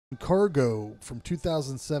Cargo from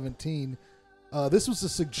 2017. This was a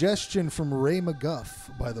suggestion from Ray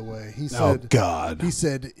McGuff, by the way. He said, "Oh God!" He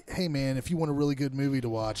said, "Hey man, if you want a really good movie to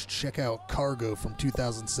watch, check out Cargo from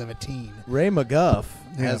 2017." Ray McGuff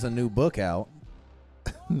has a new book out,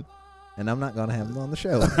 and I'm not going to have him on the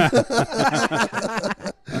show.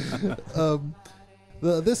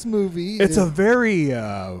 This movie, it's a very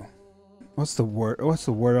what's the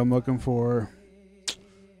word I'm looking for?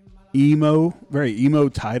 Very emo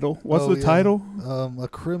title. What's the title? A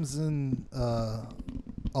Crimson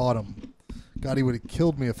Autumn. God, he would have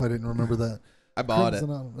killed me if I didn't remember that. I bought Crimson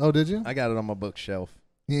it. Autumn. Oh, did you? I got it on my bookshelf.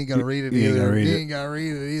 You ain't got to read it either. You ain't got to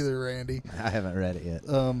read it either, Randy. I haven't read it yet.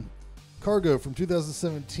 Cargo from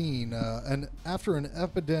 2017. And after an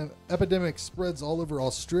epidemic spreads all over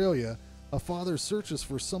Australia, a father searches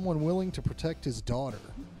for someone willing to protect his daughter.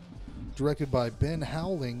 Directed by Ben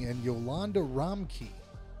Howling and Yolanda Ramke.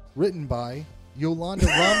 Written by Yolanda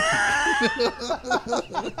Ramke.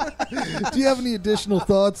 Do you have any additional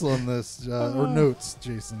thoughts on this or notes,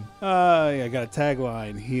 Jason? I got a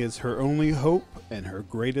tagline. He is her only hope and her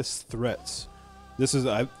greatest threats.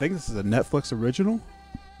 I think this is a Netflix original.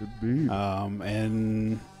 Could be.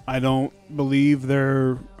 And I don't believe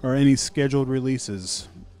there are any scheduled releases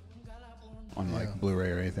on like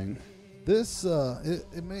Blu-ray or anything. This,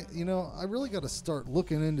 it may, I really got to start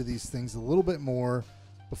looking into these things a little bit more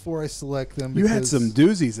before I select them. You had some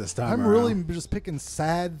doozies this time. I'm really just picking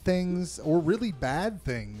sad things or really bad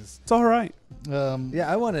things. It's all right.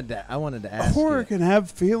 I wanted to ask. Horror can have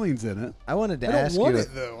feelings in it. I wanted to I ask don't want you.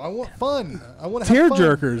 it though. I want fun. I want to have fun.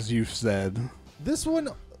 Tearjerkers, you've said. This one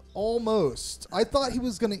almost. I thought he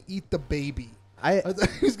was going to eat the baby. I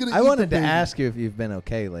wanted to ask you if you've been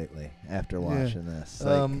okay lately after watching this.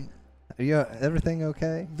 Like, are you everything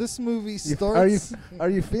okay? This movie starts. Are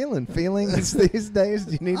you feeling feelings these days?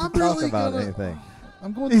 Do you need to talk about anything?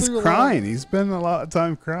 I'm going. He's through crying. He's spending a lot of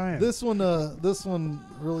time crying. This one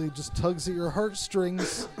really just tugs at your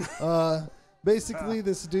heartstrings. Basically,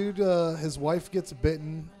 this dude, his wife gets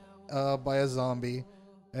bitten by a zombie.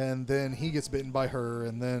 And then he gets bitten by her,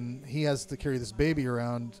 and then he has to carry this baby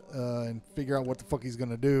around and figure out what the fuck he's going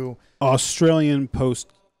to do. Australian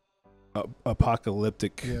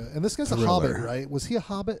post-apocalyptic. Yeah, and this guy's thriller. a hobbit, right? Was he a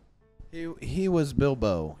hobbit? He was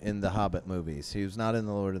Bilbo in the Hobbit movies. He was not in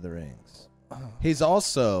the Lord of the Rings. He's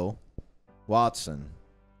also Watson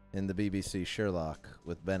in the BBC Sherlock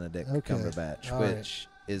with Benedict Cumberbatch, which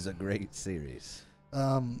is a great series.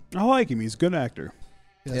 I like him. He's a good actor.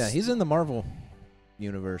 Yes. Yeah, he's in the Marvel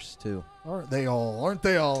universe too. Aren't they all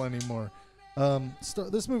anymore?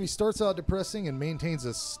 This movie starts out depressing and maintains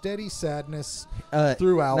a steady sadness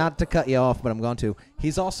throughout. Not to cut you off, but I'm going to.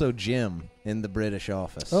 He's also Jim in the British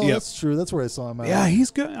Office. Oh, that's true. That's where I saw him. Yeah, he's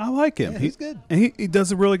good. I like him. Yeah, he's good. And he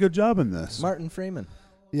does a really good job in this. Martin Freeman.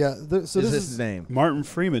 Yeah. This is his name. Martin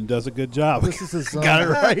Freeman does a good job. This is his got it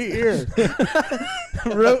right here.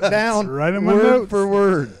 Wrote down right in my word notes. for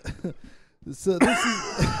word. So this is.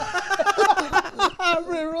 I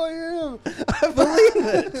really am. I believe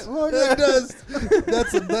it. It does.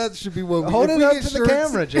 That should be what we hold it up to shirts, the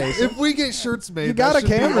camera, Jason. If we get shirts made, You got a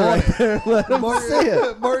camera right there. Let him see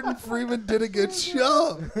it. Martin Freeman did a good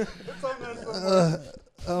job.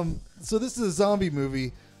 So this is a zombie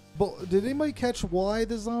movie. But did anybody catch why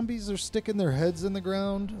the zombies are sticking their heads in the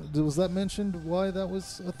ground? Was that mentioned? Why that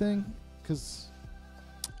was a thing? Because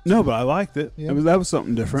no, but I liked it. Yeah. That was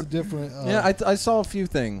something different. It's different. Yeah, I saw a few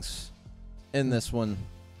things in this one.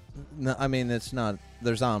 No, I mean, it's not.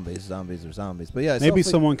 They're zombies. Zombies are zombies. But yeah, maybe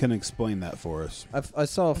someone can explain that for us. I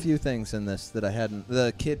saw a few things in this that I hadn't.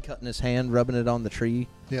 The kid cutting his hand, rubbing it on the tree.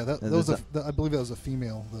 Yeah, that was I believe that was a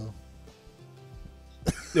female though.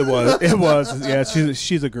 It was. Yeah,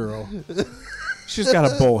 she's a girl. She's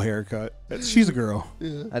got a bowl haircut. She's a girl.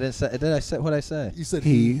 Yeah. I didn't say. Did I say what I say? You said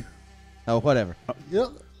he. Oh, whatever. Yep.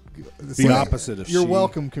 The opposite of You're she.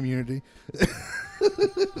 welcome, community.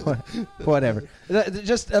 Whatever.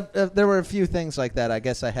 Just there were a few things like that. I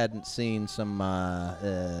guess I hadn't seen some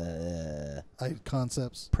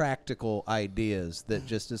concepts, practical ideas that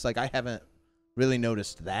just is like I haven't really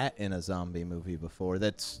noticed that in a zombie movie before.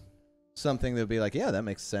 That's something that would be like, yeah, that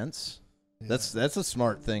makes sense. Yeah. That's a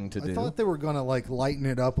smart thing to do. I thought they were gonna like lighten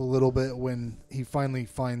it up a little bit when he finally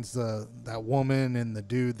finds that woman and the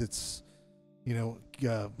dude that's,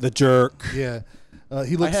 the jerk. Yeah,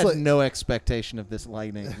 he looks. I had like no expectation of this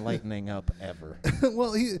lightening up ever.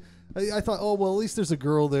 Well, I thought, oh well, at least there's a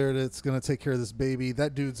girl there that's gonna take care of this baby.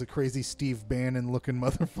 That dude's a crazy Steve Bannon looking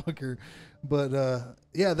motherfucker. But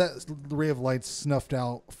yeah, that ray of light's snuffed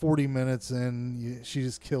out 40 minutes in. She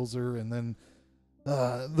just kills her, and then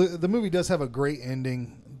the movie does have a great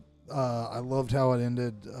ending. I loved how it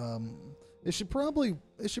ended. It should probably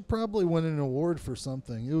win an award for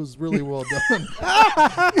something. It was really well done.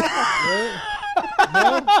 Right?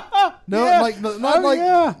 No, not like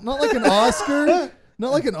an Oscar.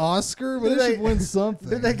 Not like an Oscar, but it should win something.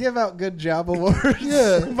 Did they give out good job awards?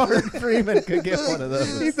 Yeah. Martin Freeman could get one of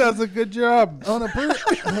those. He does a good job. On a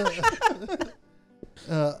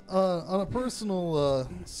personal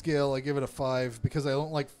scale, I give it a 5 because I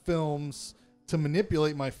don't like films to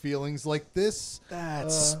manipulate my feelings like this.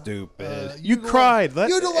 That's stupid. You cried.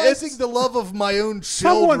 Utilizing the love of my own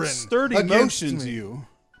Someone children. stirred against emotions me. you.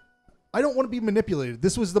 I don't want to be manipulated.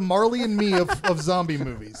 This was the Marley and me of zombie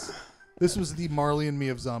movies. This was the Marley and me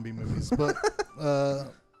of zombie movies. But,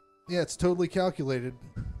 yeah, it's totally calculated.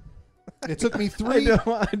 It took me 3...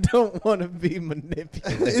 I don't want to be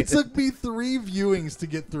manipulated. It took me 3 viewings to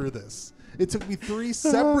get through this. It took me 3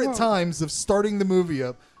 separate times of starting the movie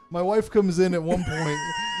up. My wife comes in at one point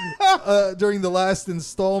during the last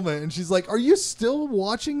installment, and she's like, "Are you still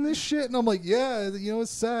watching this shit?" And I'm like, "Yeah,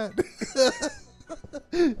 it's sad."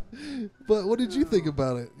 But what did you think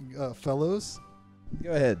about it, fellows?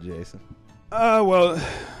 Go ahead, Jason. Well,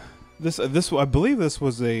 this I believe this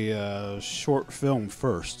was a short film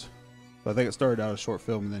first. I think it started out as a short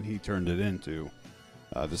film, and then he turned it into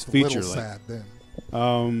this feature. A little sad then.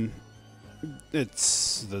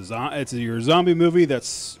 It's your zombie movie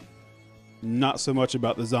that's not so much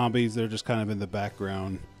about the zombies; they're just kind of in the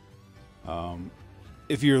background.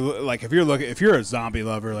 If you're a zombie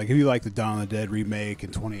lover, like if you like the Dawn of the Dead remake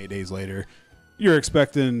and 28 Days Later, you're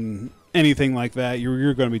expecting anything like that,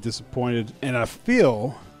 you're going to be disappointed. And I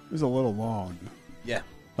feel it was a little long. Yeah,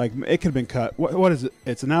 like it could have been cut. What is it?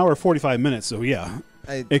 It's an hour 45 minutes. So yeah.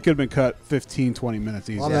 It could have been cut 15, 20 minutes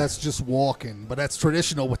easy. Well, that's just walking, but that's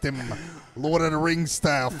traditional with them Lord of the Rings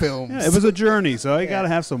style films. Yeah, it was a journey, so I got to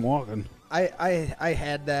have some walking. I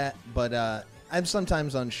had that, but I'm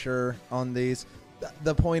sometimes unsure on these.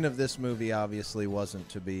 The point of this movie obviously wasn't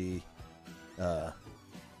to be a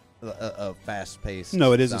fast-paced.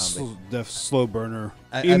 No, it is zombie. a slow burner,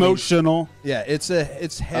 emotional. It's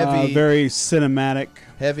heavy, very cinematic,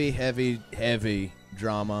 heavy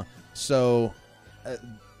drama. So.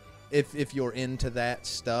 If you're into that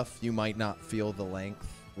stuff, you might not feel the length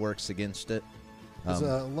works against it. There's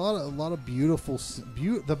a lot of beautiful,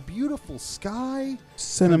 the beautiful sky,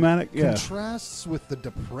 cinematic, contrasts with the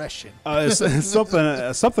depression.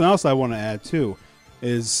 Something else I want to add too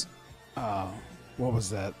is, what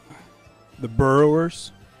was that? The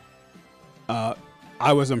Burrowers.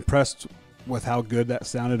 I was impressed with how good that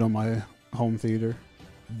sounded on my home theater.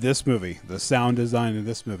 This movie, the sound design in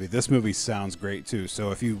this movie sounds great too.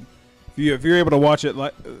 So if you're able to watch it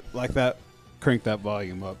like that, crank that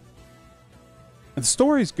volume up. And the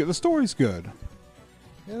story's good.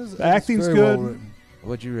 The acting's good. Well,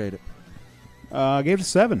 what'd you rate it? I gave it a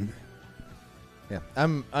 7. Yeah,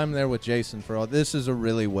 I'm there with Jason for all. This is a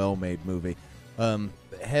really well made movie.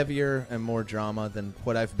 Heavier and more drama than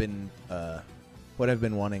what I've been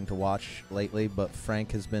wanting to watch lately, but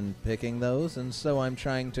Frank has been picking those, and so I'm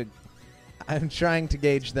trying to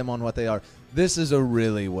gauge them on what they are. This is a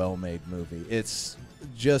really well-made movie. It's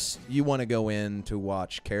just you want to go in to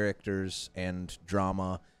watch characters and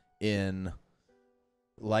drama in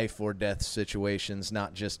life or death situations,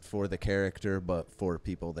 not just for the character, but for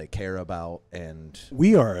people they care about. And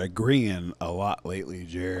we are agreeing a lot lately,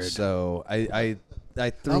 Jared. So I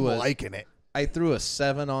liking it. I threw a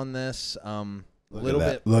 7 on this.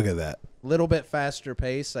 Look at that. Little bit faster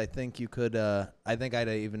pace. I think you could. I think I'd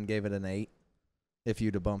even gave it an 8 if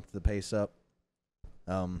you'd have bumped the pace up.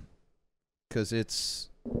 Because it's.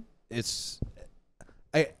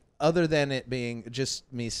 Other than it being just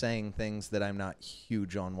me saying things that I'm not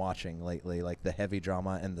huge on watching lately, like the heavy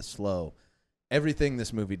drama and the slow, everything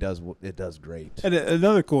this movie does, it does great. And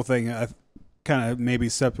another cool thing, kind of maybe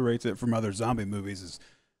separates it from other zombie movies is.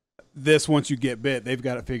 This, once you get bit, they've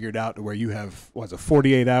got it figured out to where you have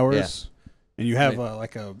 48 hours, and you have a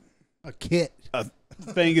kit, a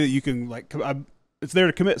thing that you can it's there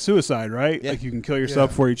to commit suicide, right? Yeah. Like you can kill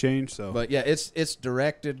yourself before you change. So, but yeah, it's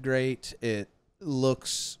directed great. It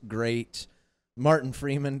looks great. Martin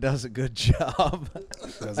Freeman does a good job.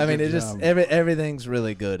 Everything's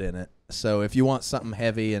really good in it. So if you want something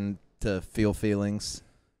heavy and to feel feelings,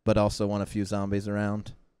 but also want a few zombies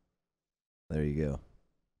around, there you go.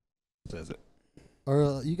 Says it.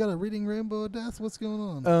 Or you got a reading Rainbow of Death? What's going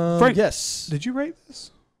on? Frank, yes. Did you rate this?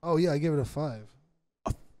 Oh yeah, I gave it a 5.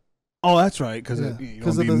 Oh, that's right, because of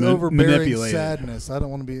the overbearing sadness. I don't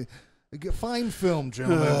want to be. Fine film,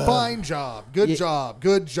 gentlemen. Fine job. Good job.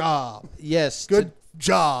 Good job. Yes. Good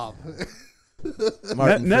job. Martin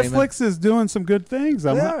Freeman. Netflix is doing some good things.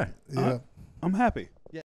 They are. Yeah. I'm happy.